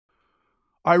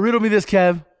All right, riddle me this,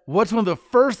 Kev. What's one of the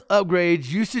first upgrades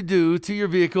you should do to your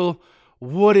vehicle?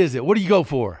 What is it? What do you go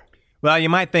for? Well, you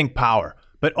might think power,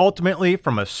 but ultimately,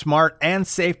 from a smart and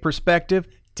safe perspective,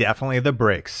 definitely the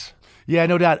brakes. Yeah,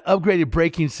 no doubt. Upgraded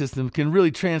braking system can really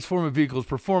transform a vehicle's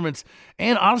performance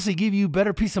and honestly give you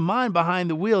better peace of mind behind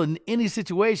the wheel in any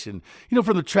situation.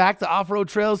 From the track to off-road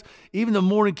trails, even the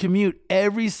morning commute,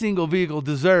 every single vehicle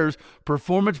deserves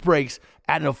performance brakes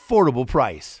at an affordable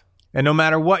price. And no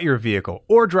matter what your vehicle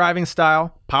or driving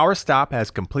style, PowerStop has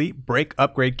complete brake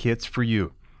upgrade kits for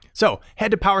you. So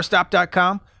head to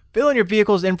PowerStop.com, fill in your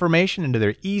vehicle's information into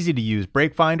their easy-to-use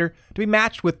brake finder to be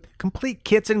matched with complete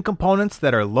kits and components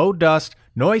that are low dust,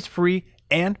 noise-free,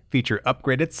 and feature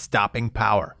upgraded stopping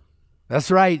power.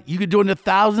 That's right. You could join the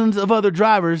thousands of other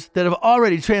drivers that have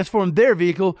already transformed their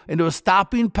vehicle into a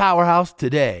stopping powerhouse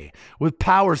today with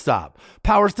PowerStop.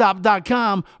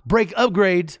 PowerStop.com, brake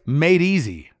upgrades made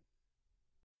easy.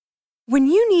 When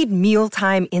you need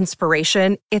mealtime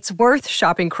inspiration, it's worth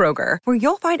shopping Kroger, where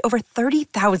you'll find over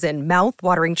 30,000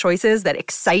 mouth-watering choices that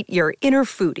excite your inner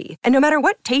foodie. And no matter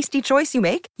what tasty choice you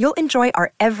make, you'll enjoy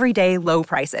our everyday low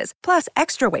prices, plus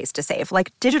extra ways to save,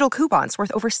 like digital coupons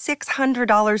worth over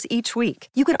 $600 each week.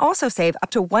 You can also save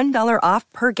up to $1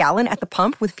 off per gallon at the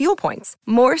pump with fuel points.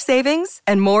 More savings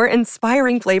and more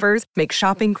inspiring flavors make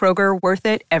shopping Kroger worth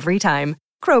it every time.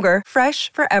 Kroger,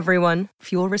 fresh for everyone.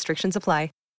 Fuel restrictions apply.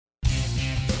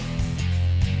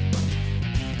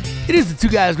 It is the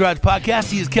Two Guys Garage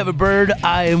Podcast. He is Kevin Bird.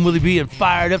 I am Willie B. And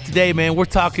fired up today, man. We're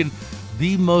talking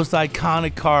the most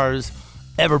iconic cars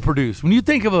ever produced. When you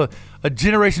think of a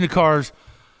generation of cars,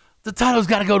 the title's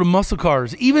got to go to muscle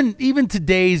cars. Even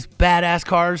today's badass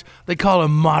cars, they call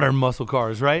them modern muscle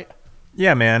cars, right?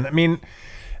 Yeah, man. I mean,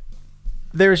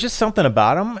 there's just something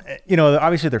about them.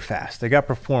 Obviously they're fast. They got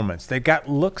performance. They got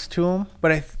looks to them.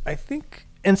 But I think,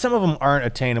 and some of them aren't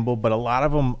attainable, but a lot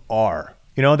of them are.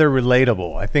 They're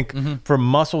relatable. I think for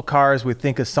muscle cars, we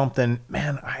think of something,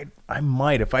 man, I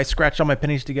might, if I scratched all my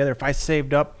pennies together, if I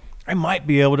saved up, I might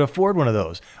be able to afford one of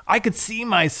those. I could see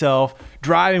myself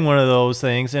driving one of those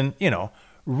things and,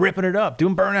 ripping it up,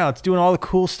 doing burnouts, doing all the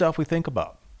cool stuff we think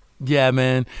about. Yeah,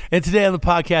 man. And today on the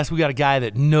podcast, we got a guy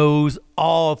that knows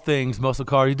all things muscle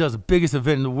car. He does the biggest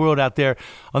event in the world out there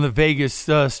on the Vegas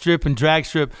strip and drag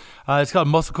strip. It's called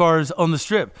Muscle Cars on the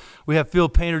Strip. We have Phil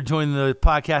Painter joining the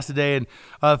podcast today,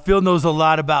 and Phil knows a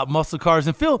lot about muscle cars.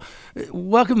 And Phil,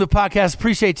 welcome to the podcast.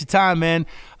 Appreciate your time, man.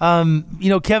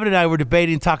 Kevin and I were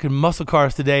debating talking muscle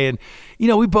cars today, and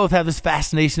we both have this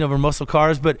fascination over muscle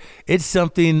cars, but it's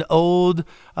something old.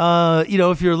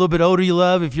 If you're a little bit older, you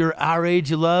love. If you're our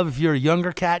age, you love. If you're a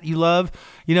younger cat, you love.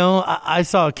 I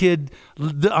saw a kid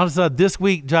honestly this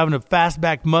week driving a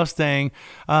fastback Mustang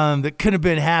that couldn't have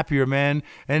been happier, man.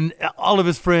 And all of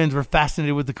his friends were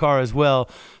fascinated with the car as well.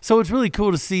 So it's really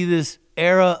cool to see this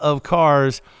era of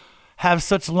cars have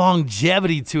such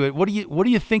longevity to it. What do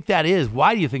you think that is?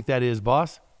 Why do you think that is,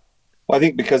 boss? Well, I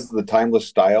think because of the timeless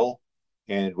style,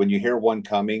 and when you hear one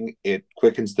coming, it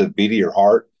quickens the beat of your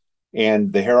heart.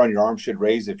 And the hair on your arm should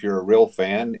raise if you're a real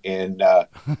fan. And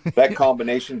that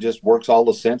combination just works all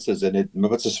the senses, and it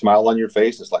puts a smile on your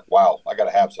face. It's like, wow, I got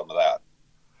to have some of that.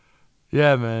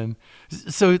 Yeah, man.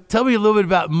 So tell me a little bit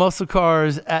about Muscle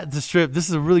Cars at the Strip. This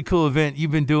is a really cool event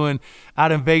you've been doing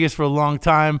out in Vegas for a long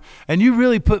time. And you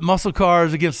really put muscle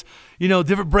cars against,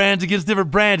 different brands,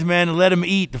 man, and let them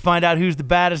eat to find out who's the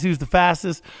baddest, who's the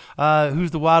fastest,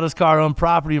 who's the wildest car on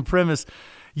property and premise.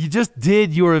 You just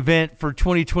did your event for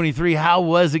 2023. How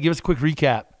was it? Give us a quick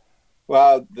recap.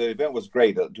 Well, the event was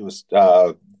great. It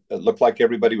looked like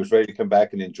everybody was ready to come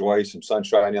back and enjoy some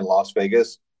sunshine in Las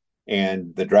Vegas.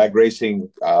 And the drag racing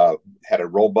had a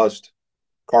robust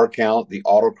car count. The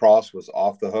autocross was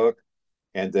off the hook.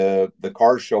 And the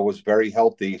car show was very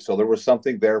healthy. So there was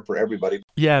something there for everybody.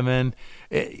 Yeah, man.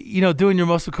 Doing your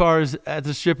muscle cars at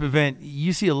the Strip event,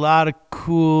 you see a lot of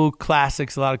cool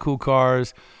classics, a lot of cool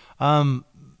cars.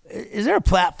 Is there a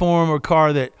platform or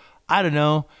car that, I don't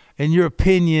know, in your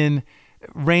opinion,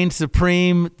 reigns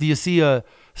supreme? Do you see a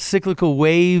cyclical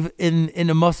wave in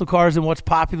the muscle cars and what's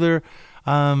popular?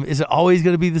 Is it always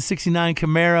going to be the 69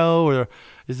 Camaro, or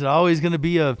is it always going to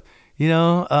be a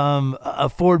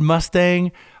Ford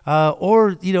Mustang,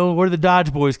 or where the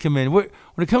Dodge boys come in? When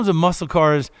it comes to muscle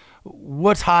cars,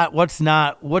 what's hot, what's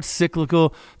not, what's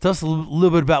cyclical? Tell us a little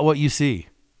bit about what you see.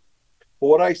 Well,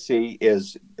 what I see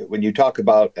is when you talk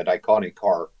about an iconic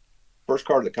car, first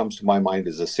car that comes to my mind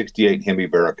is a 68 Hemi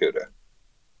Barracuda.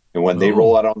 And when they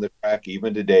roll out on the track,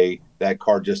 even today, that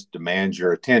car just demands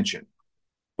your attention.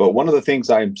 But one of the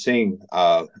things I'm seeing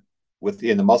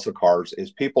within the muscle cars is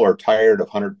people are tired of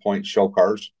 100-point show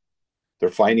cars. They're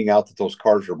finding out that those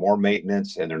cars are more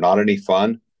maintenance and they're not any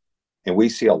fun. And we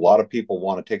see a lot of people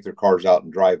want to take their cars out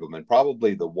and drive them. And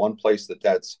probably the one place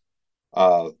that's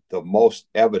the most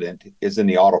evident is in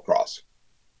the autocross.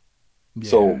 Yeah.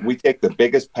 So we take the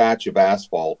biggest patch of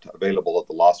asphalt available at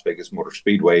the Las Vegas Motor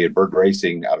Speedway, and Bird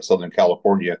Racing out of Southern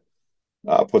California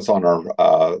puts on our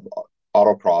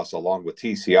autocross along with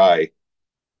TCI.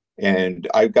 And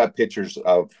I've got pictures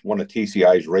of one of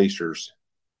TCI's racers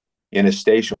in a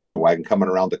station wagon coming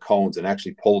around the cones and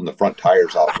actually pulling the front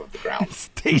tires off of the ground.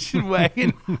 Station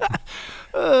wagon.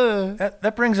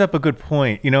 That brings up a good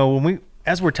point.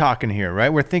 As we're talking here, right,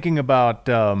 we're thinking about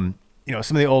some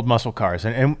of the old muscle cars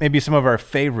and maybe some of our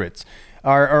favorites,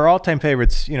 our all-time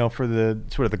favorites, for the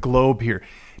sort of the globe here.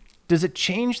 Does it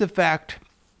change the fact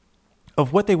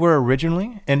of what they were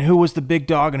originally and who was the big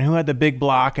dog and who had the big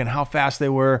block and how fast they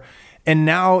were? And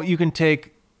now you can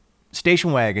take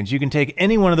station wagons, you can take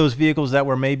any one of those vehicles that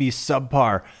were maybe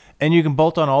subpar, and you can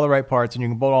bolt on all the right parts and you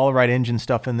can bolt all the right engine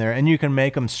stuff in there and you can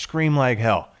make them scream like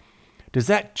hell. Does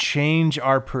that change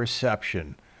our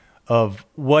perception of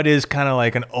what is kind of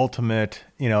like an ultimate,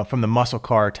 from the muscle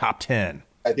car top 10?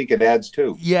 I think it adds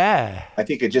too. Yeah. I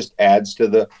think it just adds to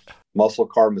the muscle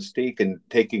car mystique, and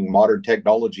taking modern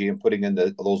technology and putting in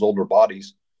those older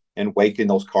bodies and waking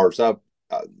those cars up.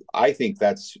 I think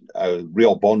that's a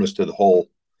real bonus to the whole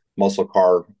muscle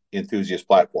car enthusiast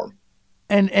platform.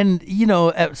 And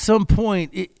at some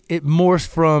point it morphs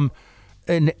from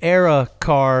an era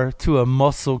car to a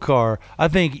muscle car. I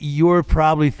think you're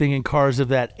probably thinking cars of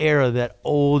that era, that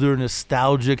older,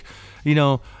 nostalgic,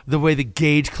 the way the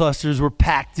gauge clusters were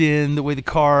packed in, the way the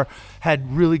car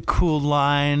had really cool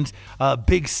lines,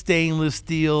 big stainless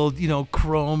steel,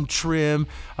 chrome trim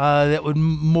that would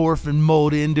morph and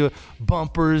mold into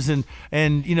bumpers and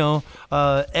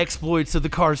exploits of the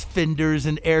car's fenders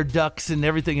and air ducts and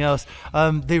everything else.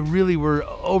 They really were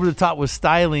over the top with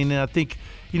styling, and I think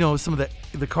some of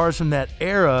the cars from that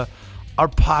era are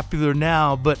popular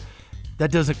now, but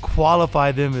that doesn't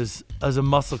qualify them as a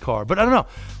muscle car. But I don't know.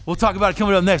 We'll talk about it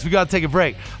coming up next. We got to take a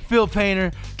break. Phil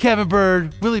Painter, Kevin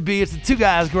Bird, Willie B. It's the Two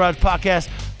Guys Garage Podcast,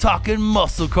 talking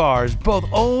muscle cars, both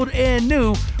old and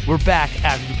new. We're back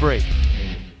after the break.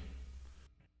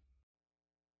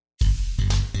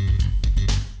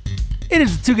 It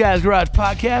is the Two Guys Garage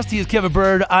Podcast. He is Kevin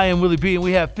Bird. I am Willie B. And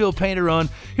we have Phil Painter on.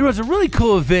 He runs a really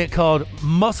cool event called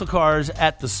Muscle Cars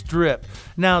at the Strip.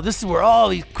 Now, this is where all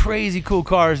these crazy cool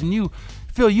cars, and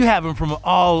Phil, you have them from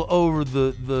all over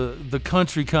the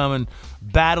country come and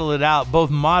battle it out, both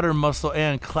modern muscle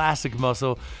and classic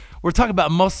muscle. We're talking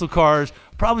about muscle cars,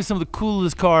 probably some of the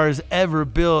coolest cars ever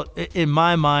built in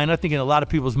my mind, I think in a lot of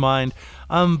people's mind.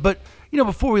 But,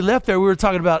 before we left there, we were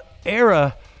talking about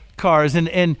era cars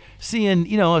and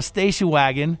seeing, a station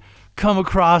wagon come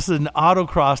across an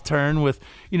autocross turn with,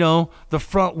 the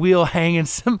front wheel hanging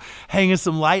some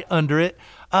light under it.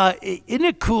 Isn't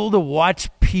it cool to watch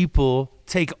people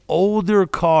take older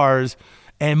cars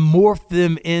and morph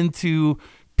them into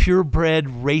purebred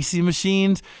racing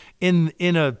machines in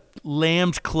a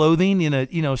lamb's clothing, in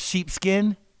a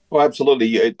sheepskin? Well,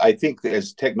 absolutely. I think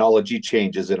as technology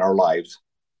changes in our lives,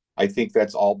 I think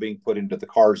that's all being put into the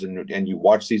cars, and you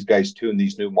watch these guys tune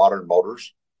these new modern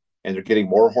motors, and they're getting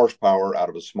more horsepower out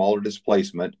of a smaller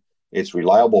displacement. It's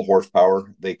reliable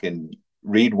horsepower. They can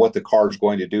read what the car is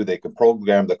going to do. They can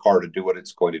program the car to do what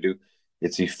it's going to do.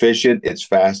 It's efficient, it's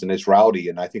fast, and it's rowdy,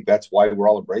 and I think that's why we're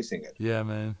all embracing it. Yeah,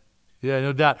 man. Yeah,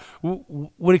 no doubt.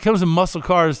 When it comes to muscle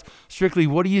cars, strictly,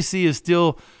 what do you see as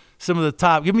still some of the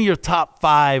top? Give me your top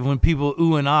 5 when people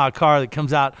ooh and ah a car that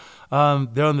comes out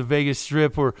there on the Vegas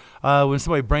Strip, or when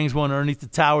somebody brings one underneath the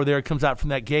tower there, it comes out from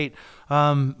that gate.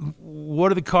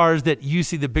 What are the cars that you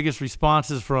see the biggest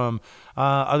responses from?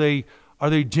 Are they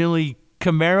generally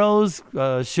Camaros,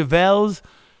 Chevelles,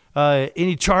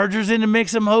 any Chargers in the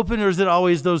mix, I'm hoping, or is it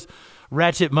always those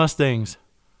ratchet Mustangs?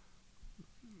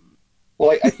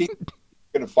 Well, I think you're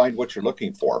going to find what you're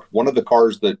looking for. One of the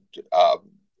cars that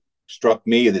struck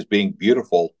me as being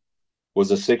beautiful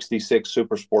was a 66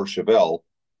 Super Sport Chevelle.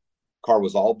 Car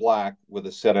was all black with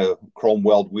a set of chrome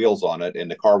weld wheels on it,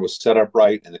 and the car was set up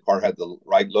right, and the car had the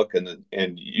right look,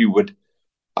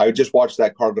 I would just watch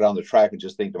that car go down the track and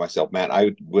just think to myself, man,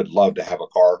 I would love to have a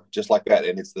car just like that.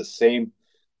 And it's the same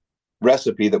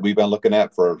recipe that we've been looking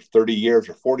at for 30 years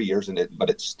or 40 years, but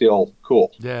it's still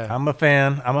cool. Yeah, I'm a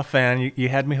fan. You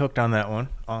had me hooked on that one.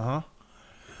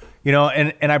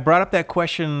 And I brought up that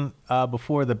question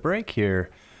before the break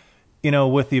here,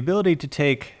 with the ability to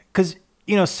take, because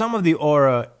some of the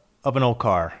aura of an old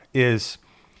car is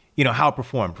how it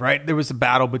performed, right? There was a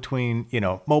battle between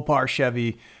Mopar,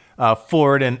 Chevy,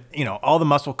 Ford and, all the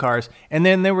muscle cars. And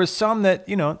then there was some that,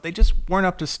 they just weren't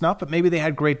up to snuff, but maybe they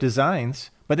had great designs,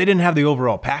 but they didn't have the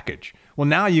overall package. Well,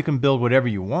 now you can build whatever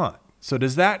you want. So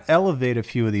does that elevate a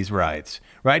few of these rides,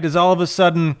 right? Does all of a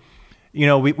sudden,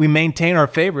 we maintain our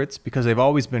favorites because they've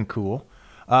always been cool.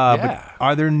 But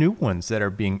are there new ones that are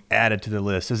being added to the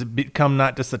list? Does it become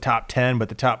not just the top 10, but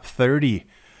the top 30?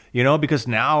 Because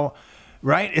now,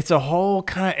 right, it's a whole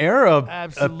kind of era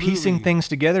of piecing things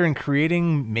together and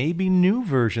creating maybe new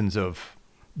versions of.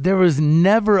 There was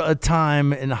never a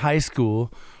time in high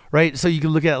school, right? So you can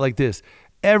look at it like this.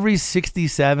 Every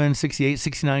 67, 68,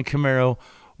 69 Camaro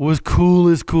was cool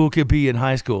as cool could be in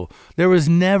high school. There was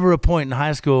never a point in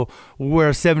high school where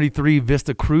a 73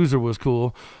 Vista Cruiser was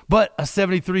cool, but a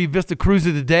 73 Vista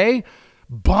Cruiser today,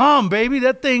 bomb, baby.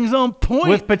 That thing's on point.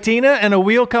 With patina and a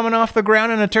wheel coming off the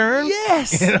ground in a turn?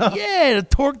 Yes. Yeah, the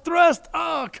torque thrust.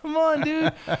 Oh, come on,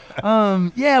 dude.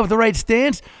 With the right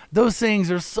stance, those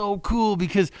things are so cool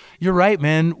because you're right,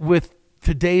 man, with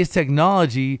today's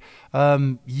technology,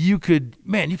 you could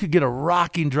get a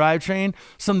rocking drivetrain,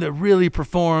 something that really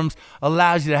performs,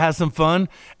 allows you to have some fun,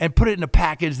 and put it in a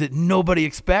package that nobody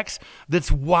expects,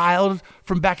 that's wild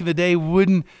from back in the day,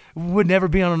 would never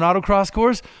be on an autocross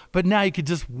course, but now you could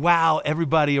just wow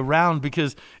everybody around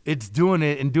because it's doing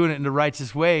it in the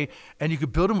righteous way, and you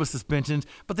could build them with suspensions,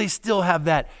 but they still have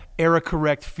that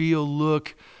era-correct feel,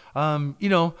 look.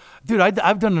 Dude,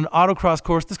 I've done an autocross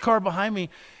course. This car behind me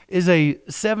is a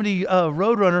 70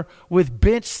 Roadrunner with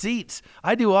bench seats.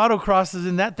 I do autocrosses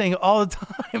in that thing all the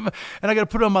time, and I got to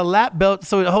put it on my lap belt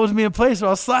so it holds me in place, or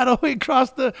I'll slide all the way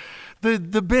across the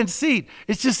bench seat.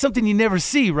 It's just something you never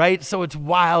see, right? So it's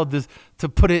wild to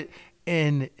put it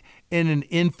in an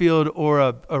infield or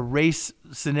a race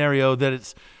scenario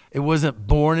that it wasn't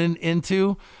born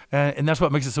into, and that's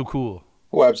what makes it so cool.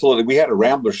 Oh, absolutely. We had a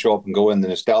Rambler show up and go in the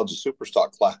Nostalgia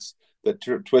Superstock class that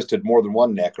twisted more than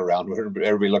one neck around.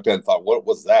 Everybody looked at it and thought, what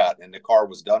was that? And the car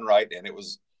was done right, and it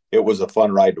was a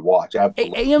fun ride to watch.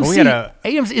 Absolutely.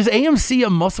 Is AMC a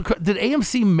muscle car? Did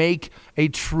AMC make a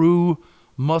true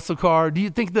muscle car? Do you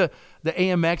think the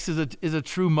AMX is a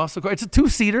true muscle car? It's a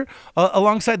two-seater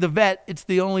alongside the Vet. It's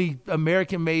the only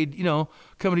American-made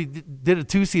company did a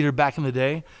two-seater back in the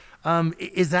day.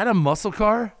 Is that a muscle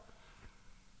car?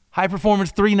 High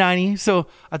performance 390. So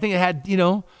I think it had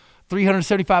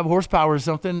 375 horsepower or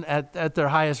something at their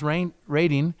highest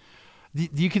rating. Do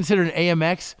you consider an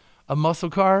AMX a muscle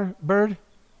car, Bird?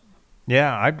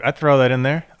 Yeah, I'd throw that in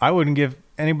there. I wouldn't give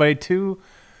anybody two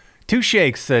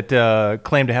shakes that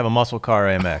claim to have a muscle car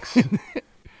AMX.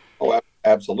 Oh,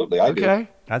 absolutely. I do.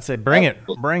 I'd say bring it.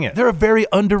 They're a very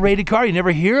underrated car. You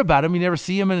never hear about them. You never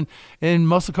see them in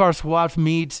muscle car swaps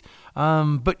meets.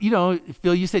 But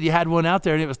Phil, you said you had one out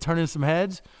there and it was turning some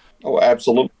heads. Oh,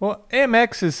 absolutely. Well,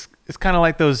 AMX is kind of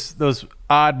like those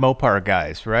odd Mopar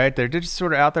guys, right? They're just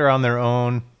sort of out there on their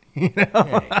own.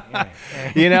 I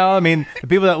mean, the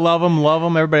people that love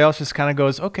them. Everybody else just kind of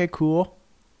goes, okay, cool.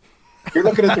 You're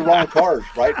looking at the wrong cars,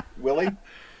 right, Willie?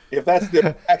 If that's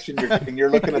the action you're getting,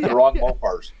 you're looking at the wrong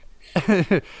Mopars.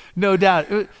 No doubt.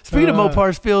 Speaking of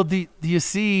Mopars, Phil, do you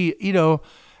see,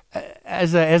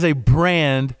 as a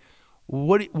brand,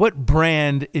 what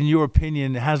brand, in your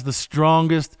opinion, has the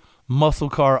strongest muscle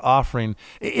car offering?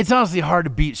 It's honestly hard to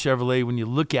beat Chevrolet when you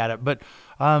look at it, but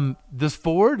does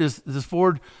Ford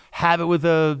have it with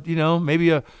maybe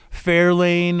a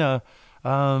Fairlane, a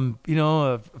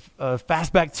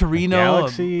fastback Torino,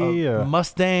 Galaxy, a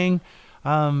Mustang?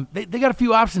 They got a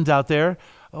few options out there.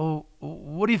 Oh,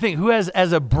 what do you think? Who has,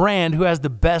 as a brand, the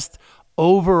best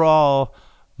overall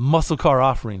muscle car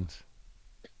offerings?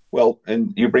 Well,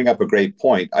 and you bring up a great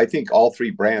point. I think all three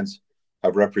brands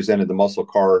have represented the muscle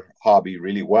car hobby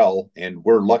really well, and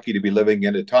we're lucky to be living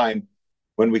in a time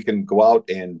when we can go out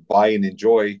and buy and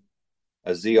enjoy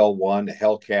a ZL1, a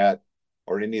Hellcat,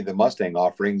 or any of the Mustang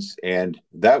offerings. And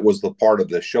that was the part of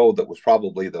the show that was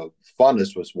probably the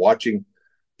funnest, was watching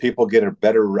people get a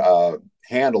better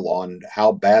handle on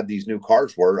how bad these new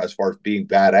cars were as far as being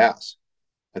badass.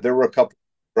 But there were a couple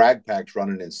of drag packs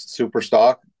running in super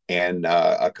stock and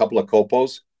a couple of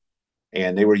Copos,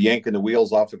 and they were yanking the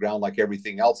wheels off the ground like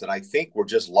everything else. And I think we're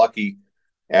just lucky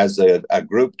as a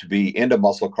group to be into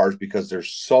muscle cars because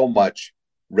there's so much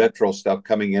retro stuff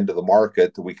coming into the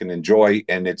market that we can enjoy,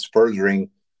 and it's furthering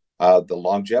the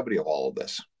longevity of all of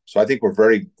this. So I think we're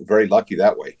very, very lucky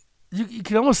that way. You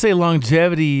can almost say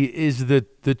longevity is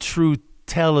the true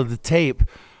tell of the tape,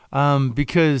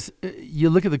 because you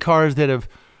look at the cars that have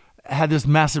had this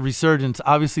massive resurgence.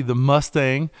 Obviously, the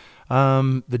Mustang,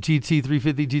 the GT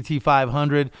 350, GT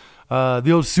 500,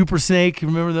 the old Super Snake.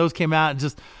 Remember those came out and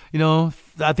just,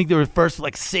 I think they were first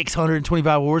like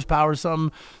 625 horsepower or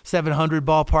something, 700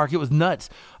 ballpark. It was nuts.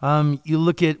 You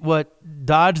look at what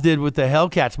Dodge did with the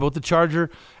Hellcats, both the Charger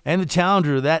and the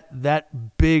Challenger,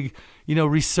 that big,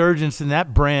 resurgence in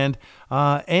that brand.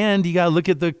 And you got to look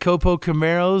at the Copo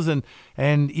Camaros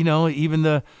and even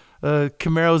the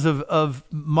Camaros of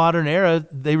modern era.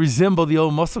 They resemble the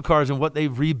old muscle cars and what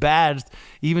they've rebadged.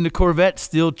 Even the Corvette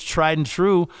still tried and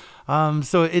true.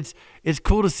 So it's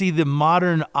cool to see the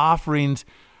modern offerings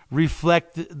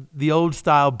reflect the old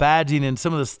style badging and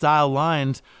some of the style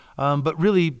lines. But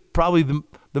really, probably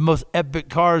the most epic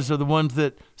cars are the ones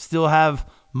that still have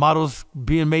models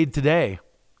being made today.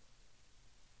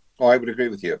 Oh, I would agree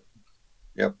with you.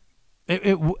 Yep.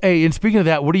 Hey, and speaking of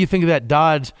that, what do you think of that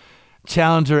Dodge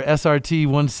Challenger SRT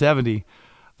 170?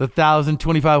 The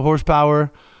 1,025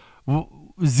 horsepower,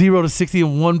 0 to 60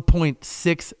 in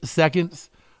 1.6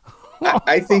 seconds.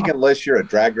 I think unless you're a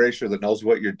drag racer that knows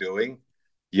what you're doing,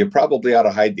 you probably ought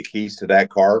to hide the keys to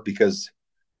that car, because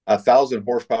 1,000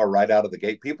 horsepower right out of the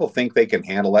gate, people think they can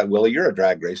handle that. Willie, you're a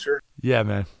drag racer. Yeah,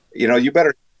 man. You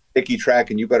better sticky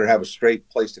track, and you better have a straight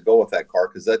place to go with that car,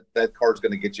 because that car is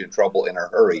going to get you in trouble in a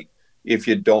hurry if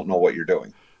you don't know what you're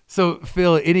doing. So,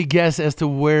 Phil, any guess as to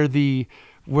where the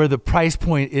price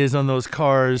point is on those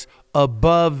cars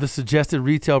above the suggested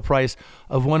retail price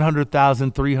of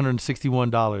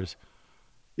 $100,361?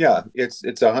 Yeah, it's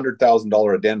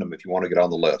 $100,000 addendum if you want to get on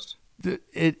the list.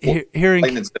 Here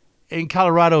in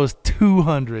Colorado is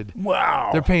 $200,000. Wow.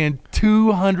 They're paying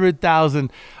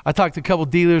 $200,000. I talked to a couple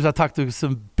dealers. I talked to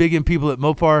some big people at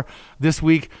Mopar this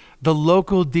week. The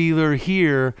local dealer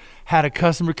here had a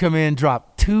customer come in,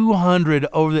 drop $200,000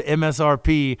 over the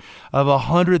MSRP of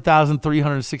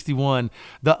 $100,361.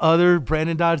 The other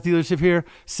Brandon Dodge dealership here,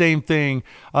 same thing.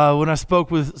 When I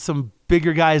spoke with some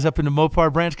bigger guys up in the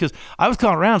Mopar branch, because I was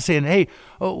calling around saying, hey,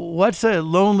 what's a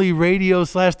lonely radio /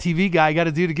 TV guy got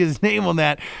to do to get his name on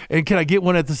that? And can I get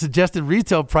one at the suggested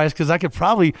retail price? Because I could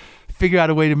probably figure out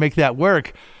a way to make that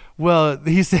work. Well,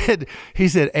 he said,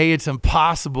 A, it's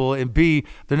impossible, and B,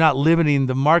 they're not limiting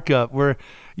the markup where,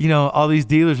 all these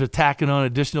dealers are tacking on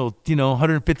additional,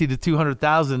 150 to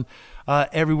 200,000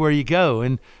 everywhere you go.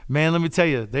 And man, let me tell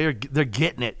you, they're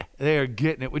getting it. They are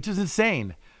getting it, which is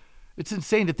insane. It's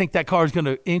insane to think that car is going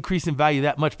to increase in value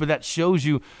that much, but that shows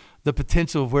you the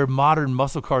potential of where modern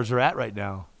muscle cars are at right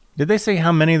now. Did they say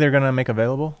how many they're going to make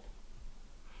available?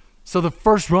 So the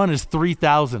first run is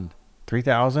 3,000.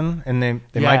 3,000, and they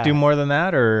might do more than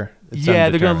that, or they're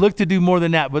going to look to do more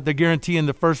than that, but they're guaranteeing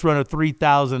the first run of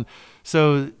 3,000.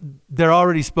 So they're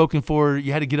already spoken for.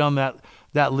 You had to get on that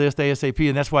list ASAP,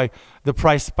 and that's why the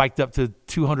price spiked up to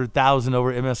 200,000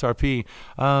 over MSRP.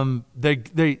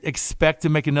 They expect to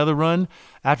make another run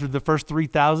after the first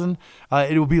 3,000.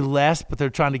 It will be less, but they're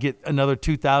trying to get another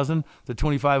 2,000 to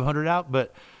 2,500 out.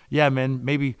 But yeah, man,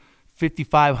 maybe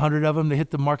 5,500 of them to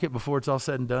hit the market before it's all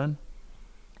said and done.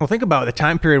 Well, think about the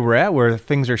time period we're at where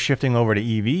things are shifting over to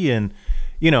EV, and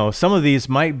some of these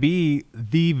might be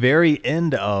the very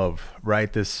end of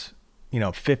this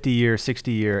 50-year,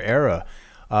 60-year era.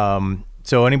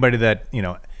 So anybody that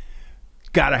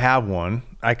gotta have one,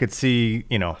 I could see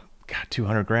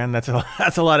 $200,000.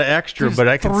 That's a lot of extra, but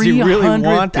I could see really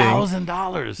wanting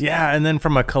 $300,000. Yeah, and then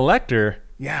from a collector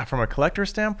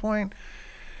standpoint,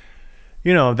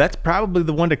 that's probably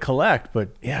the one to collect. But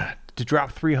yeah, to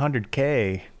drop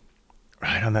 $300K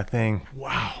right on that thing,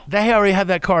 wow! They already have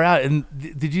that car out, and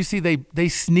did you see they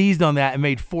sneezed on that and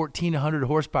made 1,400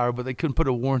 horsepower, but they couldn't put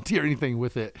a warranty or anything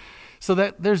with it. So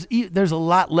that there's a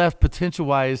lot left potential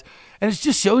wise, and it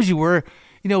just shows you where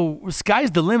sky's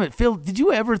the limit. Phil, did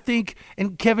you ever think?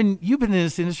 And Kevin, you've been in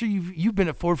this industry, you've been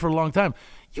at Ford for a long time.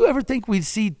 You ever think we'd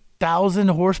see 1,000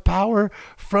 horsepower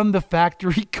from the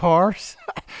factory cars?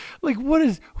 Like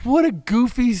what a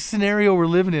goofy scenario we're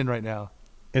living in right now.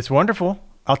 It's wonderful,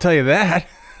 I'll tell you that.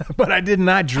 But I did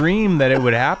not dream that it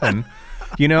would happen.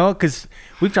 Because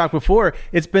we've talked before,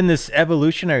 it's been this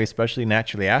evolutionary, especially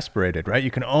naturally aspirated, right? You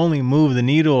can only move the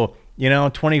needle,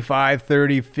 25,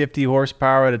 30, 50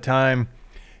 horsepower at a time,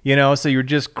 so you're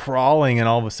just crawling, and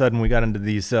all of a sudden we got into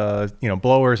these,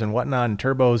 blowers and whatnot and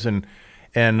turbos, and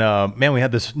man, we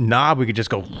had this knob we could just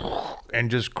go and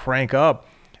just crank up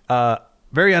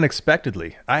very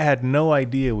unexpectedly. I had no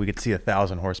idea we could see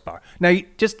 1,000 horsepower. Now,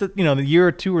 just the year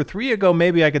or 2 or 3 ago,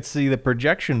 maybe I could see the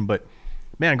projection, but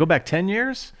man, go back 10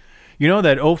 years.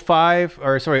 That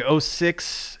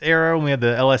 06 era when we had the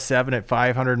LS7 at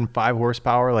 505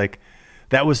 horsepower. Like,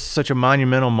 that was such a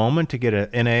monumental moment to get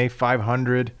an NA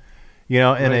 500,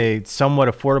 in a somewhat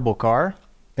affordable car,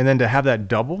 and then to have that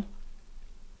double,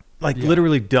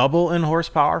 literally double in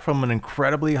horsepower from an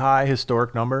incredibly high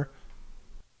historic number.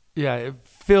 Yeah,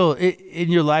 Phil, in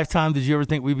your lifetime, did you ever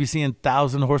think we'd be seeing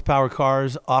 1,000 horsepower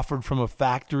cars offered from a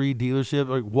factory dealership,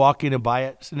 like walk in and buy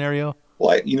it scenario?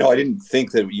 Well, I didn't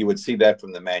think that you would see that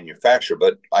from the manufacturer,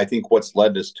 but I think what's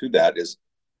led us to that is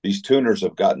these tuners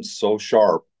have gotten so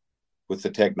sharp with the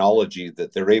technology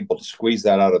that they're able to squeeze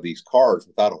that out of these cars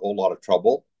without a whole lot of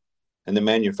trouble. And the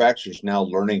manufacturer's now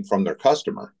learning from their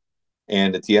customer.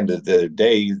 And at the end of the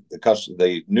day,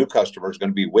 the new customer is going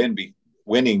to be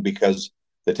winning because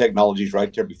the technology is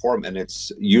right there before them, and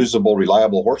it's usable,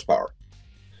 reliable horsepower.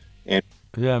 And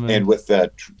and with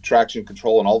the traction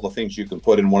control and all the things you can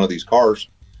put in one of these cars,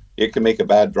 it can make a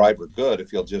bad driver good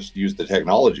if you'll just use the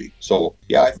technology. So,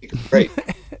 yeah, I think it's great.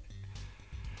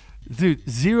 Dude,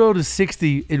 0 to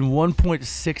 60 in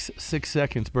 1.66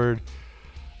 seconds, Bird.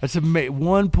 That's amazing.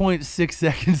 1.6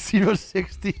 seconds, 0 to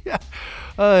 60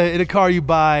 in a car you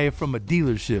buy from a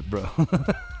dealership, bro.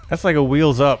 That's like a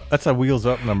wheels up. That's a wheels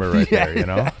up number right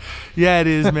there, Yeah, it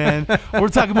is, man. We're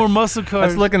talking more muscle cars.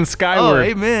 That's looking skyward. Oh,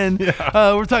 amen.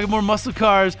 Yeah. We're talking more muscle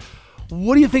cars.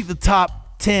 What do you think the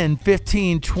top 10,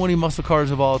 15, 20 muscle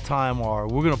cars of all time are?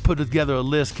 We're going to put together a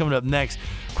list coming up next.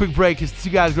 Quick break. It's the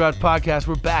Two Guys Garage Podcast.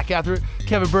 We're back after it.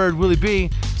 Kevin Bird, Willie B.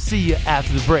 See you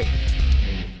after the break.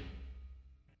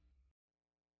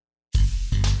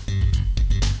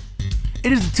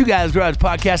 It is the Two Guys Garage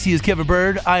Podcast. He is Kevin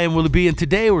Bird. I am Willie B. And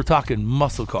today we're talking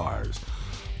muscle cars.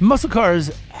 Muscle cars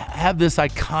have this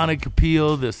iconic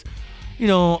appeal, this,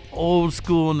 old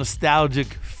school nostalgic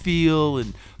feel,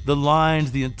 and the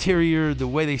lines, the interior, the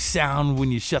way they sound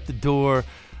when you shut the door,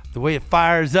 the way it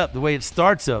fires up, the way it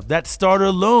starts up. That starter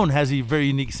alone has a very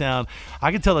unique sound.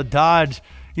 I can tell a Dodge,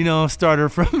 starter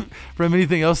from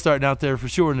anything else starting out there for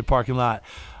sure in the parking lot.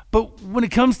 But when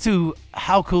it comes to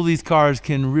how cool these cars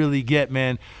can really get,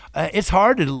 man, it's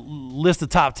hard to list the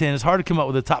top 10. It's hard to come up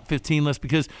with a top 15 list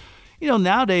because,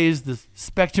 nowadays the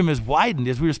spectrum is widened.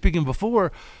 As we were speaking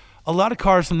before, a lot of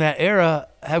cars from that era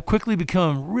have quickly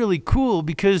become really cool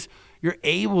because you're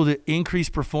able to increase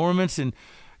performance and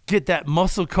get that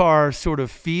muscle car sort of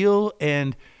feel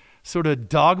and sort of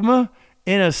dogma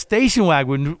in a station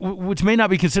wagon, which may not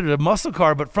be considered a muscle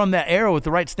car, but from that era with the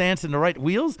right stance and the right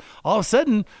wheels, all of a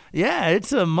sudden, yeah,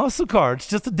 it's a muscle car. It's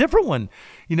just a different one,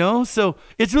 So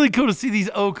it's really cool to see these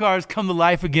old cars come to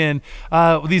life again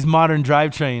with these modern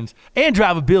drivetrains and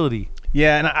drivability.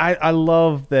 Yeah, and I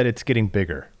love that it's getting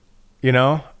bigger,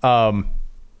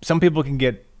 Some people can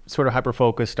get sort of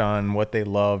hyper-focused on what they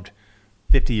loved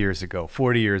 50 years ago,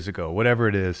 40 years ago, whatever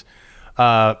it is.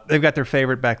 They've got their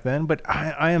favorite back then, but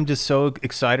I am just so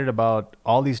excited about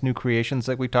all these new creations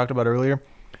like we talked about earlier.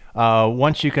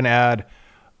 Once you can add,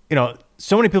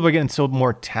 so many people are getting so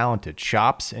more talented.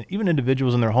 Shops and even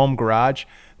individuals in their home garage,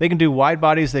 they can do wide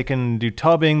bodies, they can do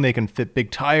tubbing, they can fit big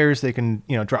tires, they can,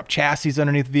 drop chassis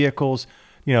underneath vehicles,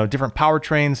 different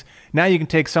powertrains. Now you can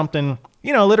take something,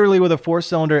 literally with a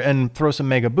 4-cylinder and throw some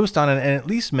mega boost on it and at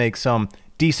least make some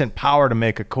decent power to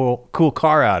make a cool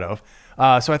car out of.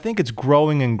 So I think it's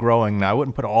growing and growing. Now, I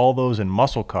wouldn't put all those in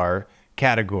muscle car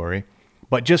category,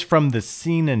 but just from the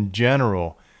scene in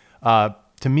general,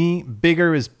 to me,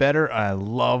 bigger is better. I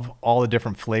love all the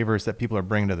different flavors that people are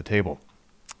bringing to the table.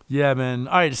 Yeah, man.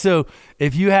 All right, so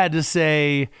if you had to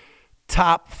say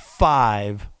top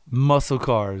 5 muscle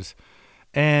cars,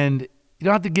 and you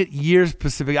don't have to get year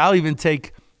specific. I'll even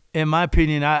take, in my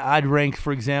opinion, I'd rank,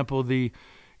 for example, the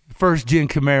first-gen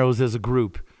Camaros as a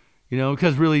group.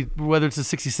 Because really, whether it's a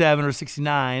 67 or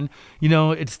 69,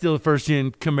 it's still a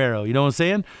first-gen Camaro. You know what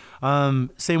I'm saying?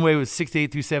 Same way with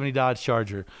 68 through 70 Dodge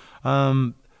Charger.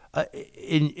 And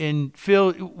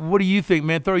Phil, what do you think,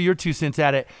 man? Throw your 2 cents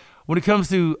at it. When it comes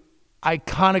to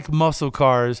iconic muscle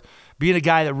cars, being a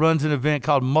guy that runs an event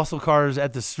called Muscle Cars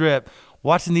at the Strip,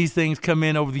 watching these things come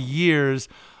in over the years,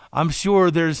 I'm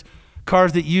sure there's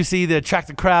cars that you see that attract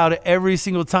the crowd every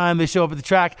single time they show up at the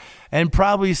track, and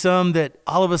probably some that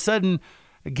all of a sudden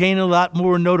gain a lot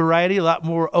more notoriety, a lot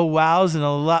more oh wows, and a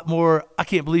lot more I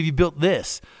can't believe you built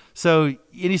this. So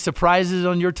any surprises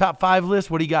on your top 5 list?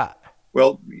 What do you got?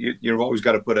 Well, you've always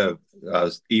got to put a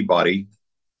E-body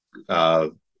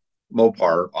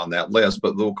Mopar on that list,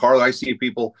 but the car I see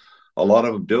people, a lot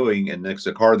of them doing, and it's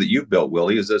a car that you've built,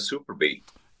 Willie, is a Super B.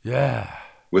 Yeah.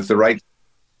 With the right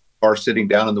car sitting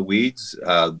down in the weeds,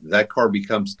 that car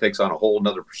takes on a whole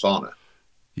nother persona.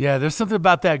 Yeah, there's something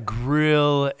about that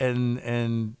grill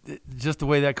and just the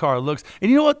way that car looks.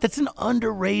 And you know what? That's an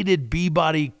underrated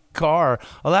B-body car.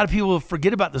 A lot of people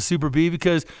forget about the Super B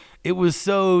because it was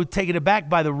so taken aback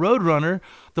by the Roadrunner.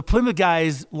 The Plymouth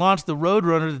guys launched the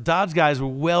Roadrunner. The Dodge guys were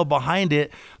well behind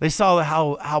it. They saw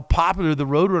how popular the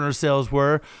Roadrunner sales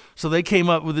were, so they came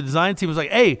up with the design team. It was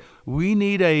like, hey, we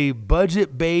need a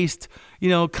budget-based,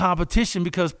 competition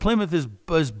because Plymouth is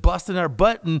busting our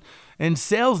butt in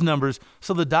sales numbers.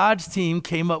 So the Dodge team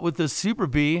came up with the Super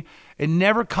Bee. It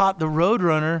never caught the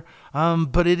Roadrunner,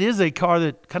 but it is a car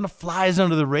that kind of flies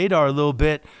under the radar a little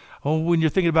bit. When you're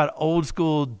thinking about old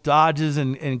school Dodges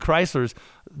and Chryslers,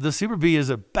 the Super Bee is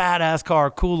a badass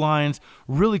car, cool lines,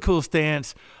 really cool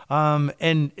stance.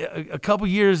 And a couple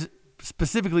years,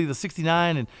 specifically the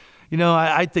 69, and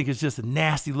I think it's just a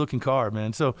nasty looking car,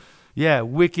 man. So yeah,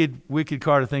 wicked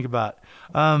car to think about.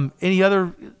 Any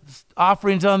other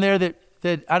offerings on there that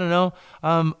I don't know,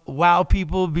 wow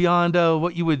people beyond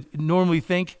what you would normally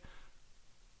think?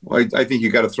 Well, I think you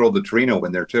got to throw the Torino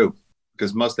in there too,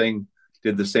 because Mustang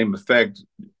did the same effect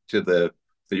to that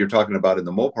you're talking about in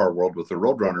the Mopar world with the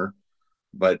Roadrunner,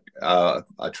 but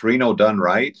a Torino done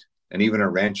right, and even a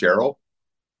Ranchero,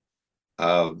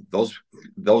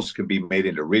 those can be made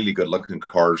into really good looking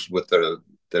cars with the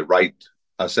right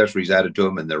accessories added to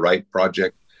them and the right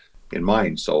project in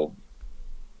mind. So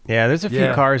yeah, there's a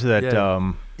few cars that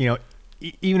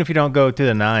even if you don't go to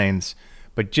the 9s,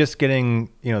 but just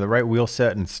getting the right wheel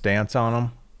set and stance on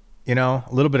them, a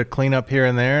little bit of cleanup here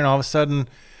and there, and all of a sudden,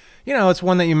 it's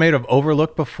one that you may have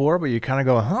overlooked before, but you kind of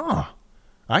go,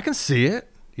 I can see it,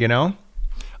 All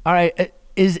right,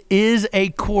 is a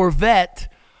Corvette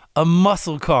a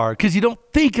muscle car? Because you don't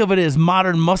think of it as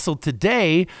modern muscle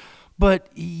today, but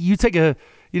you take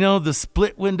the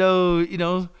split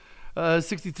window,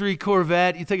 63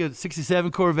 Corvette, you take a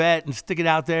 67 Corvette and stick it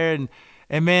out there, and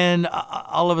man,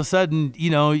 all of a sudden,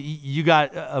 you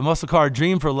got a muscle car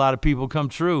dream for a lot of people come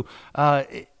true.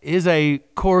 Is a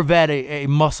Corvette a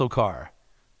muscle car?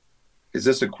 Is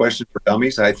this a question for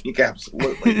dummies? I think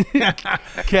absolutely.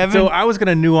 Kevin? So I was going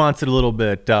to nuance it a little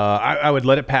bit. I would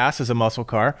let it pass as a muscle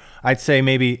car. I'd say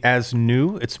maybe as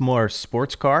new, it's more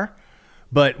sports car.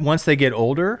 But once they get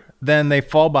older, then they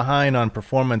fall behind on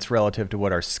performance relative to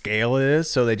what our scale is.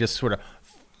 So they just sort of,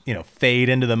 fade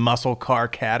into the muscle car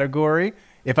category.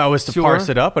 If I was to parse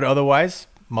it up, but otherwise,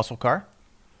 muscle car.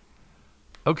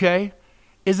 Okay.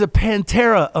 Is a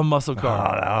Pantera a muscle car?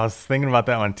 Oh, I was thinking about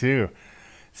that one too.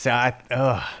 So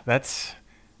that's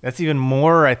even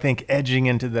more, I think, edging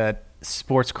into that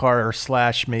sports car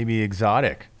 / maybe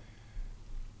exotic.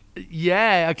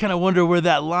 Yeah, I kind of wonder where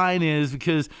that line is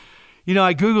because,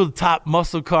 I Googled top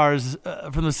muscle cars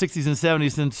from the 60s and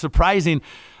 70s, and surprising,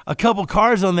 a couple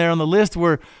cars on there on the list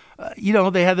were,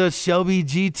 they had the Shelby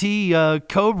GT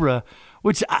Cobra,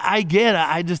 which I get.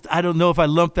 I don't know if I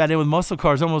lump that in with muscle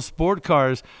cars, almost sport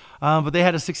cars. But they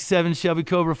had a 67 Shelby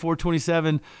Cobra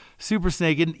 427 Super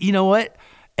Snake. And you know what?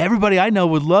 Everybody I know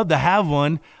would love to have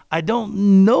one. I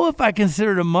don't know if I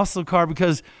consider it a muscle car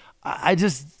because I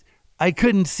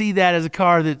couldn't see that as a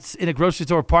car that's in a grocery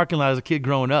store parking lot as a kid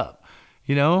growing up,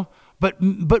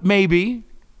 But maybe.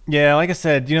 Yeah, like I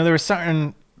said, there was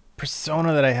certain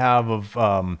persona that I have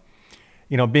of,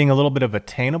 being a little bit of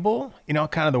attainable,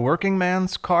 kind of the working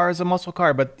man's car as a muscle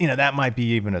car. But, that might be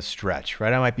even a stretch,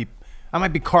 right? I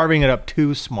might be carving it up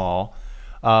too small.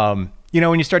 When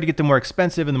you start to get the more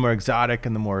expensive and the more exotic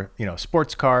and the more,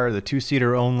 sports car, the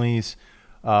 2-seater onlys.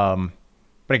 But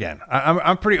again,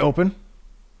 I'm pretty open.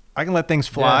 I can let things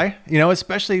fly,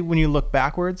 especially when you look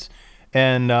backwards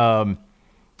and,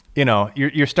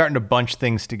 you're starting to bunch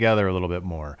things together a little bit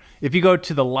more. If you go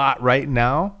to the lot right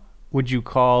now, would you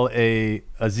call a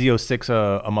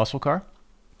Z06 a muscle car?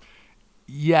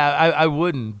 Yeah, I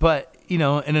wouldn't, but in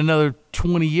another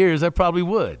 20 years, I probably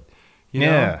would.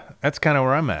 Yeah, that's kind of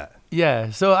where I'm at.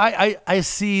 Yeah, so I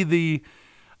see the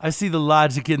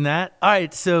logic in that. All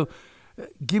right, so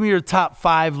give me your top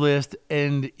 5 list,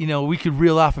 and we could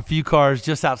reel off a few cars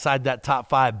just outside that top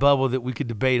 5 bubble that we could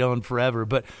debate on forever.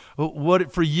 But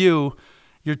what for you,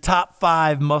 your top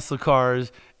 5 muscle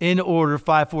cars in order: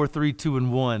 5, 4, 3, 2,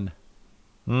 and 1.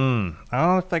 I don't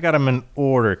know if I got them in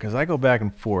order because I go back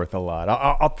and forth a lot.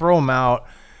 I'll throw them out.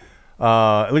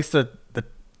 At least the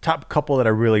top couple that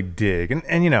I really dig, and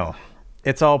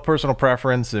it's all personal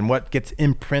preference and what gets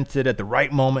imprinted at the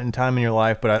right moment in time in your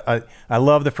life. But I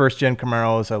love the first gen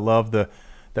Camaros. I love the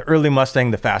early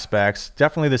Mustang, the fastbacks.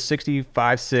 Definitely the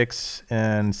 65.6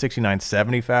 and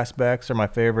 69.70 fastbacks are my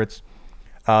favorites.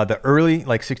 The early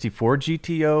 64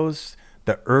 GTOs,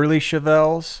 the early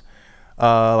Chevelles,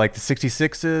 like the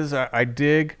 66s, I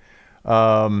dig.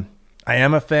 I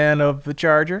am a fan of the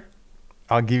Charger.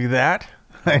 I'll give you that.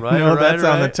 I know that's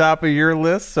on the top of your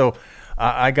list, so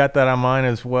I got that on mine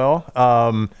as well.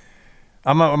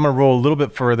 I'm gonna roll a little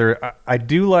bit further. I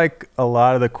do like a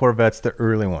lot of the Corvettes, the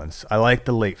early ones. I like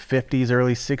the late 50s,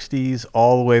 early 60s,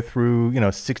 all the way through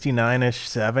 69ish,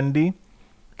 70.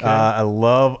 Okay. I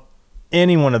love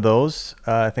any one of those.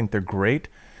 I think they're great.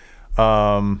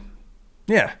 The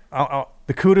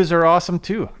Cudas are awesome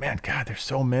too. Man, God, there's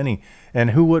so many. And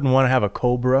who wouldn't want to have a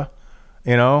Cobra?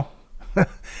 And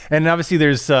obviously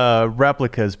there's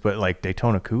replicas, but like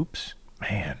Daytona Coupes,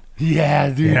 man. Yeah,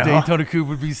 dude, Daytona Coupe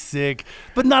would be sick,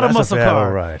 but not That's a muscle a battle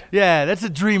car. ride. Yeah, that's a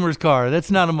dreamer's car.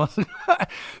 That's not a muscle car.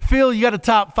 Phil, you got a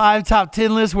top 5, top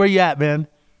 10 list? Where you at, man?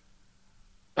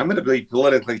 I'm going to be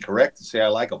politically correct and say I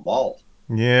like them all.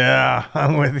 Yeah,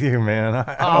 I'm with you, man. I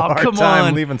have a hard come time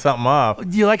on. leaving something off.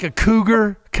 Do you like a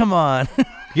Cougar? Come on.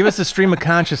 Give us a stream of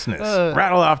consciousness.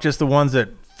 Rattle off just the ones that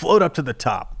float up to the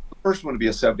top. The first one would be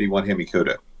a 71 Hemi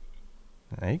Cuda.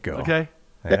 There you go. Okay.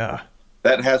 Yeah.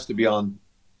 That has to be on.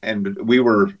 And we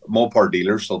were Mopar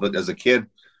dealers, so that as a kid,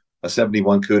 a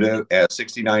 71 Cuda, a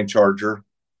 69 Charger,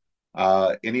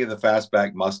 any of the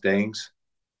fastback Mustangs.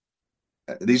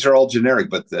 These are all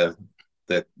generic, but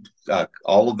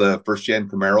all of the first gen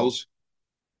Camaros,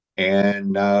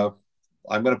 and I'm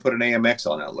going to put an AMX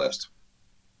on that list.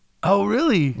 Oh,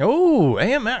 really? Oh,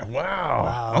 AMX.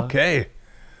 Wow. Okay.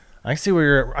 I see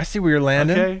where you're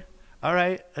landing. Okay. All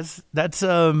right. That's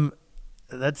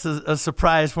a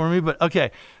surprise for me, but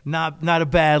okay, not a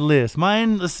bad list.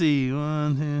 Mine, let's see,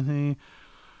 1,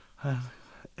 2,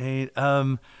 3, 8.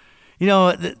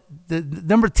 The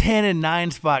number 10 and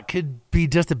 9 spot could be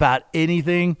just about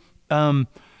anything.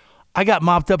 I got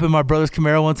mopped up in my brother's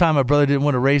Camaro one time. My brother didn't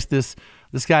want to race this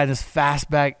guy in this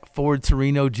fastback Ford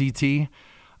Torino GT.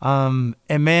 And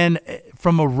man,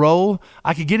 from a roll,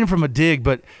 I could get him from a dig,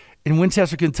 but in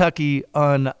Winchester, Kentucky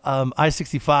on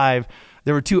I-65,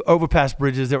 there were 2 overpass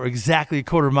bridges that were exactly a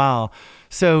quarter mile.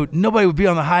 So nobody would be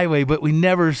on the highway, but we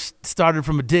never started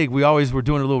from a dig. We always were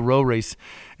doing a little road race.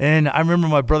 And I remember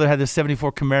my brother had this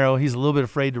 74 Camaro. He's a little bit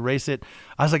afraid to race it.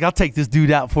 I was like, I'll take this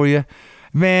dude out for you.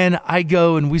 Man, I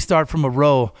go and we start from a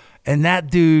roll, and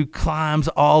that dude climbs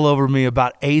all over me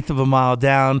about 1/8 of a mile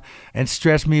down and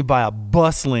stretched me by a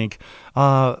bus link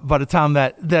by the time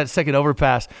that second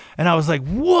overpass. And I was like,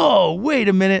 whoa, wait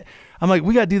a minute. I'm like,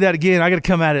 we got to do that again. I got to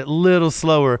come at it a little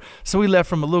slower. So we left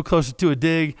from a little closer to a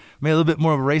dig, made a little bit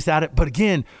more of a race at it. But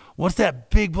again, once that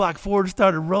big block Ford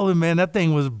started rolling, man, that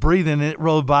thing was breathing, and it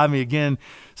rolled by me again.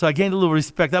 So I gained a little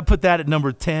respect. I'd put that at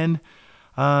number 10.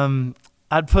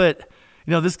 I'd put,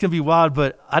 this is going to be wild,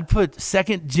 but I'd put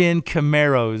second gen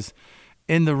Camaros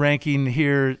in the ranking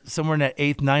here, somewhere in that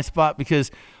 8th, 9th spot, because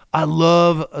I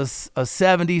love a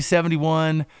 70,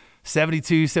 71,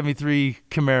 72, 73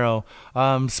 Camaro.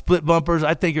 Split bumpers,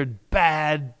 I think, are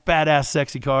badass,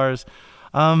 sexy cars.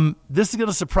 This is going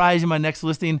to surprise you, my next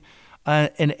listing,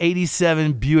 an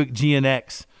 87 Buick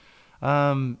GNX.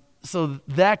 So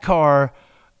that car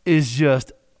is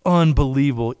just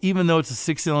unbelievable. Even though it's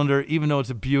a 6-cylinder, even though it's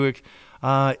a Buick,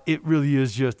 it really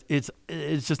is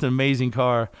it's just an amazing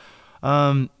car.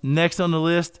 Next on the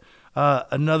list,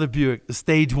 another Buick, the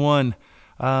Stage 1.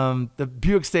 The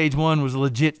Buick Stage 1 was a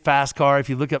legit fast car. If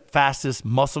you look up fastest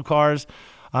muscle cars,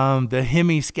 the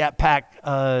Hemi Scat Pack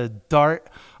Dart,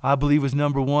 I believe, was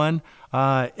number 1.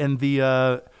 And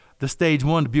the Stage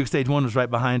 1, the Buick Stage 1 was right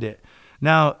behind it.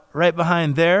 Now, right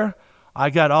behind there, I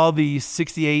got all the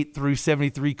 68 through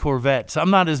 73 Corvettes. I'm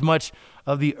not as much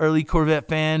of the early Corvette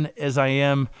fan as I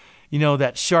am,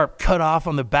 that sharp cutoff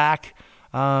on the back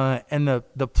and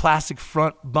the plastic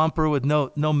front bumper with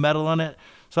no metal on it.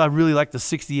 So I really like the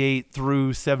 68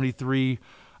 through 73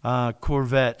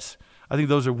 Corvettes. I think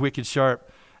those are wicked sharp.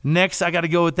 Next, I got to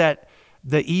go with the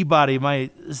E-body, my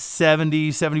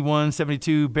 70, 71,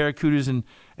 72 Barracudas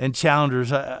and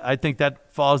Challengers. I think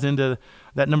that falls into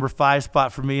that number 5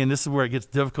 spot for me, and this is where it gets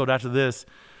difficult after this.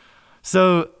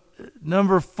 So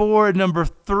number 4 and number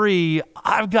 3,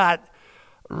 I've got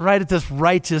right at this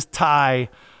righteous tie.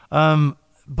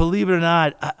 Believe it or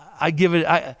not, I give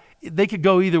it. They could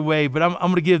go either way, but I'm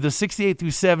going to give the 68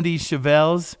 through 70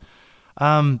 Chevelles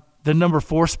the number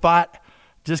 4 spot,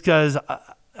 just because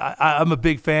I'm a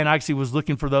big fan. I actually was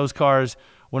looking for those cars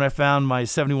when I found my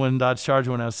 71 Dodge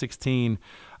Charger when I was 16.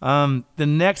 The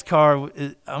next car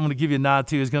I'm going to give you a nod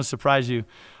to is going to surprise you.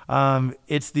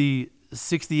 It's the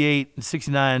 68 and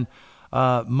 69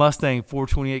 Mustang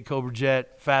 428 Cobra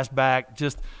Jet fastback.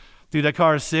 Dude, that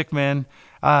car is sick, man.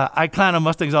 I clown on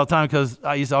Mustangs all the time because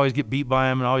I used to always get beat by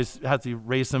them and always have to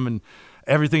race them, and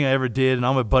everything I ever did, and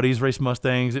all my buddies raced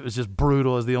Mustangs. It was just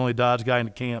brutal as the only Dodge guy in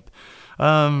the camp.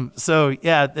 So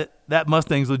yeah, that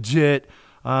Mustang's legit.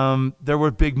 They're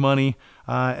worth big money,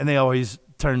 and they always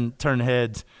turn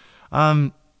heads.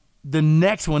 the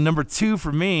next one, number 2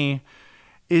 for me,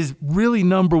 is really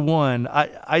number 1.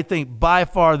 I think by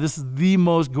far this is the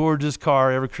most gorgeous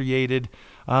car ever created.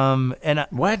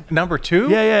 What? Number 2?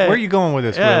 Yeah. Where are you going with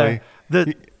this, Willie?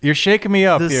 You're shaking me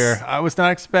up here. I was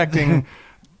not expecting.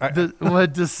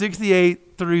 the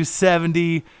 68 through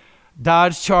 70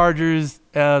 Dodge Chargers,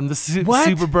 the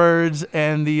Superbirds,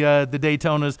 and the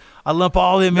Daytonas. I lump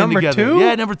all them in together. Number 2?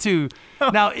 Yeah, number 2.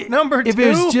 Now, number 2? If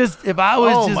I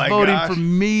was just voting for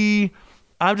me,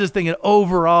 I'm just thinking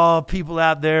overall people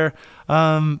out there.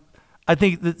 I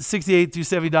think the 68 through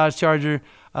 70 Dodge Charger.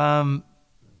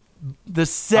 The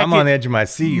second, I'm on the edge of my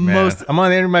seat, man. I'm on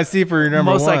the edge of my seat for your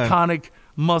number 1. Most iconic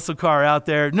muscle car out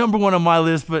there. Number 1 on my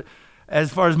list, but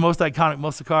as far as most iconic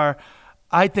muscle car,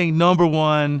 I think number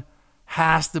 1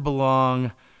 has to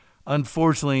belong,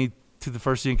 unfortunately, to the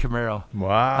first-gen Camaro.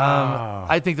 Wow.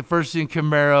 I think the first-gen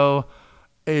Camaro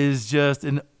is just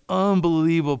an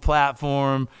unbelievable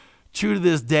platform. True to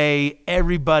this day,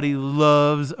 everybody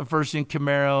loves a first-gen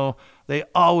Camaro. They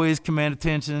always command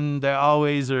attention. They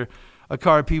always are a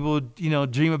car people,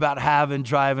 dream about having,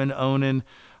 driving, owning.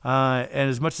 And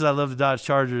as much as I love the Dodge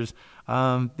Chargers,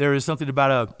 there is something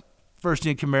about a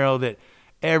first-gen Camaro that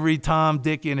every Tom,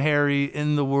 Dick, and Harry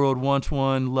in the world wants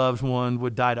one, loves one,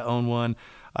 would die to own one.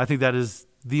 I think that is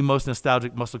the most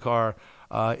nostalgic muscle car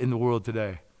in the world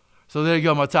today. So there you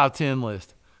go, my top 10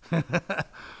 list.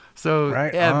 So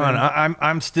right yeah, on. man.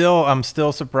 I'm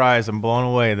still surprised. I'm blown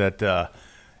away that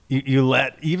you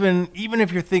let even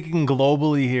if you're thinking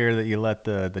globally here that you let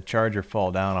the Charger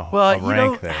fall down a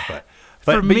rank there.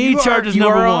 But for me, Charger's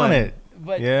number 1. It.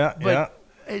 But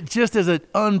it just is an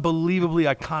unbelievably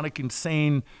iconic,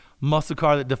 insane muscle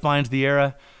car that defines the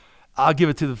era. I'll give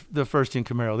it to the first-gen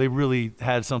Camaro. They really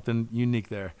had something unique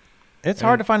there. It's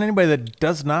hard to find anybody that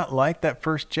does not like that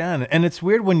first gen, and it's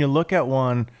weird when you look at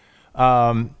one.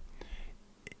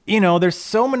 There's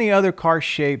so many other car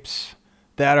shapes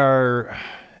that are,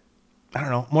 I don't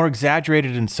know, more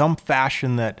exaggerated in some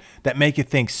fashion that make you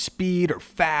think speed or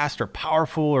fast or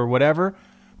powerful or whatever.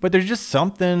 But there's just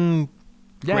something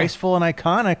graceful and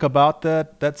iconic about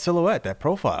that silhouette, that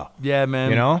profile. Yeah,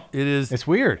 man. It is. It's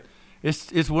weird.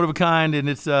 It's one of a kind, and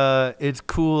it's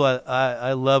cool.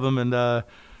 I love them, and they're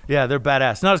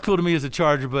badass. Not as cool to me as a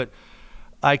Charger, but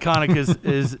iconic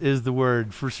is the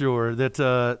word for sure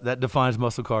that defines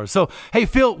muscle cars. So, hey,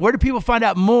 Phil, where do people find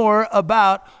out more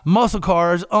about muscle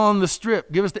cars on the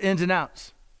Strip? Give us the ins and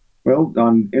outs. Well,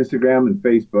 on Instagram and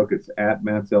Facebook, it's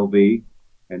 @MatsLV,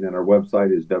 and then our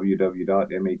website is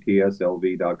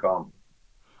www.matslv.com.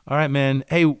 All right, man.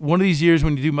 Hey, one of these years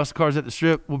when you do muscle cars at the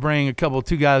Strip, we'll bring a couple of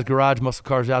Two Guys Garage muscle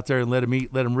cars out there and let them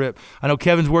eat, let them rip. I know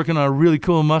Kevin's working on a really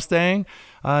cool Mustang.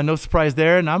 No surprise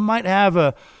there. And I might have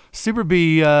a Super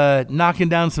B knocking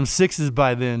down some 6s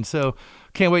by then. So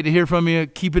can't wait to hear from you.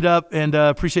 Keep it up, and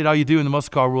appreciate all you do in the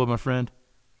muscle car world, my friend.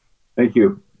 Thank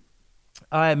you.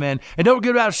 All right, man. And don't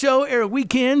forget about our show, air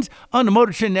weekends on the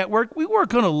Motor Trend Network. We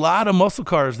work on a lot of muscle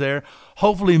cars there.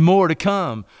 Hopefully more to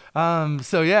come.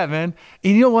 So, yeah, man.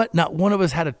 And you know what? Not one of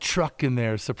us had a truck in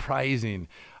there. Surprising.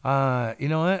 You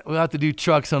know what? We'll have to do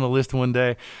trucks on the list one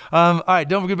day. All right,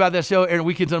 don't forget about that show, airing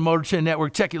weekends on Motor Trend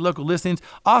Network. Check your local listings.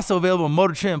 Also available on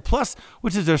Motor Trend Plus,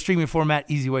 which is our streaming format,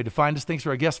 easy way to find us. Thanks to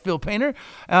our guest, Phil Painter,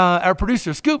 our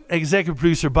producer, Scoop, executive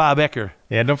producer, Bob Ecker.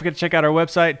 Yeah, don't forget to check out our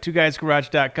website,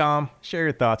 twoguysgarage.com. Share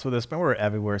your thoughts with us, man. We're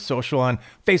everywhere. Social on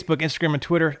Facebook, Instagram, and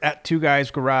Twitter,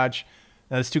 @2guysgarage.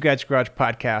 That's Two Guys Garage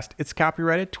Podcast. It's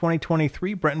copyrighted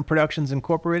 2023, Brenton Productions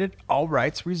Incorporated. All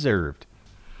rights reserved.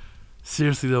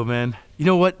 Seriously, though, man. You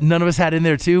know what none of us had in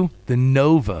there, too? The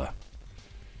Nova.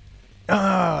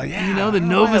 Oh, yeah. The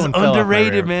Nova's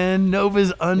underrated, man.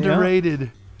 Nova's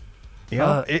underrated.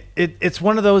 Yeah. It's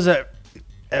one of those that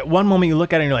at one moment you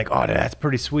look at it and you're like, oh, that's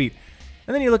pretty sweet.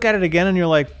 And then you look at it again and you're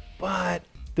like, but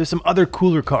there's some other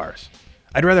cooler cars.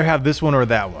 I'd rather have this one or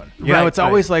that one. You know, it's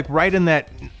always like right in that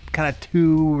kind of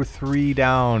 2 or 3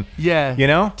 down. Yeah.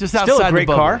 Just outside still a great the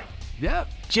bubble. car. Yeah.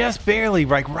 Just barely,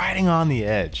 like riding on the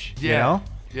edge. Yeah.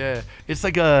 Yeah. It's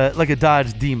like a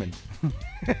Dodge Demon.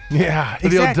 Yeah.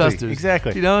 The old Dusters.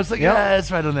 Exactly. It's like,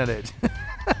 it's right on that edge.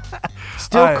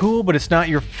 Still cool, but it's not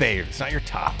your favorite. It's not your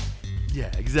top. Yeah,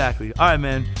 exactly. All right,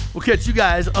 man. We'll catch you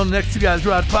guys on the next Two Guys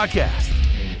Garage Podcast.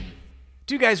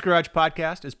 Two Guys Garage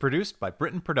Podcast is produced by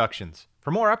Britton Productions.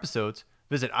 For more episodes,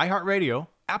 visit iHeartRadio,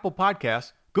 Apple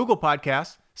Podcasts, Google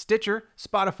Podcasts, Stitcher,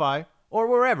 Spotify, or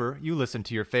wherever you listen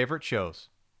to your favorite shows.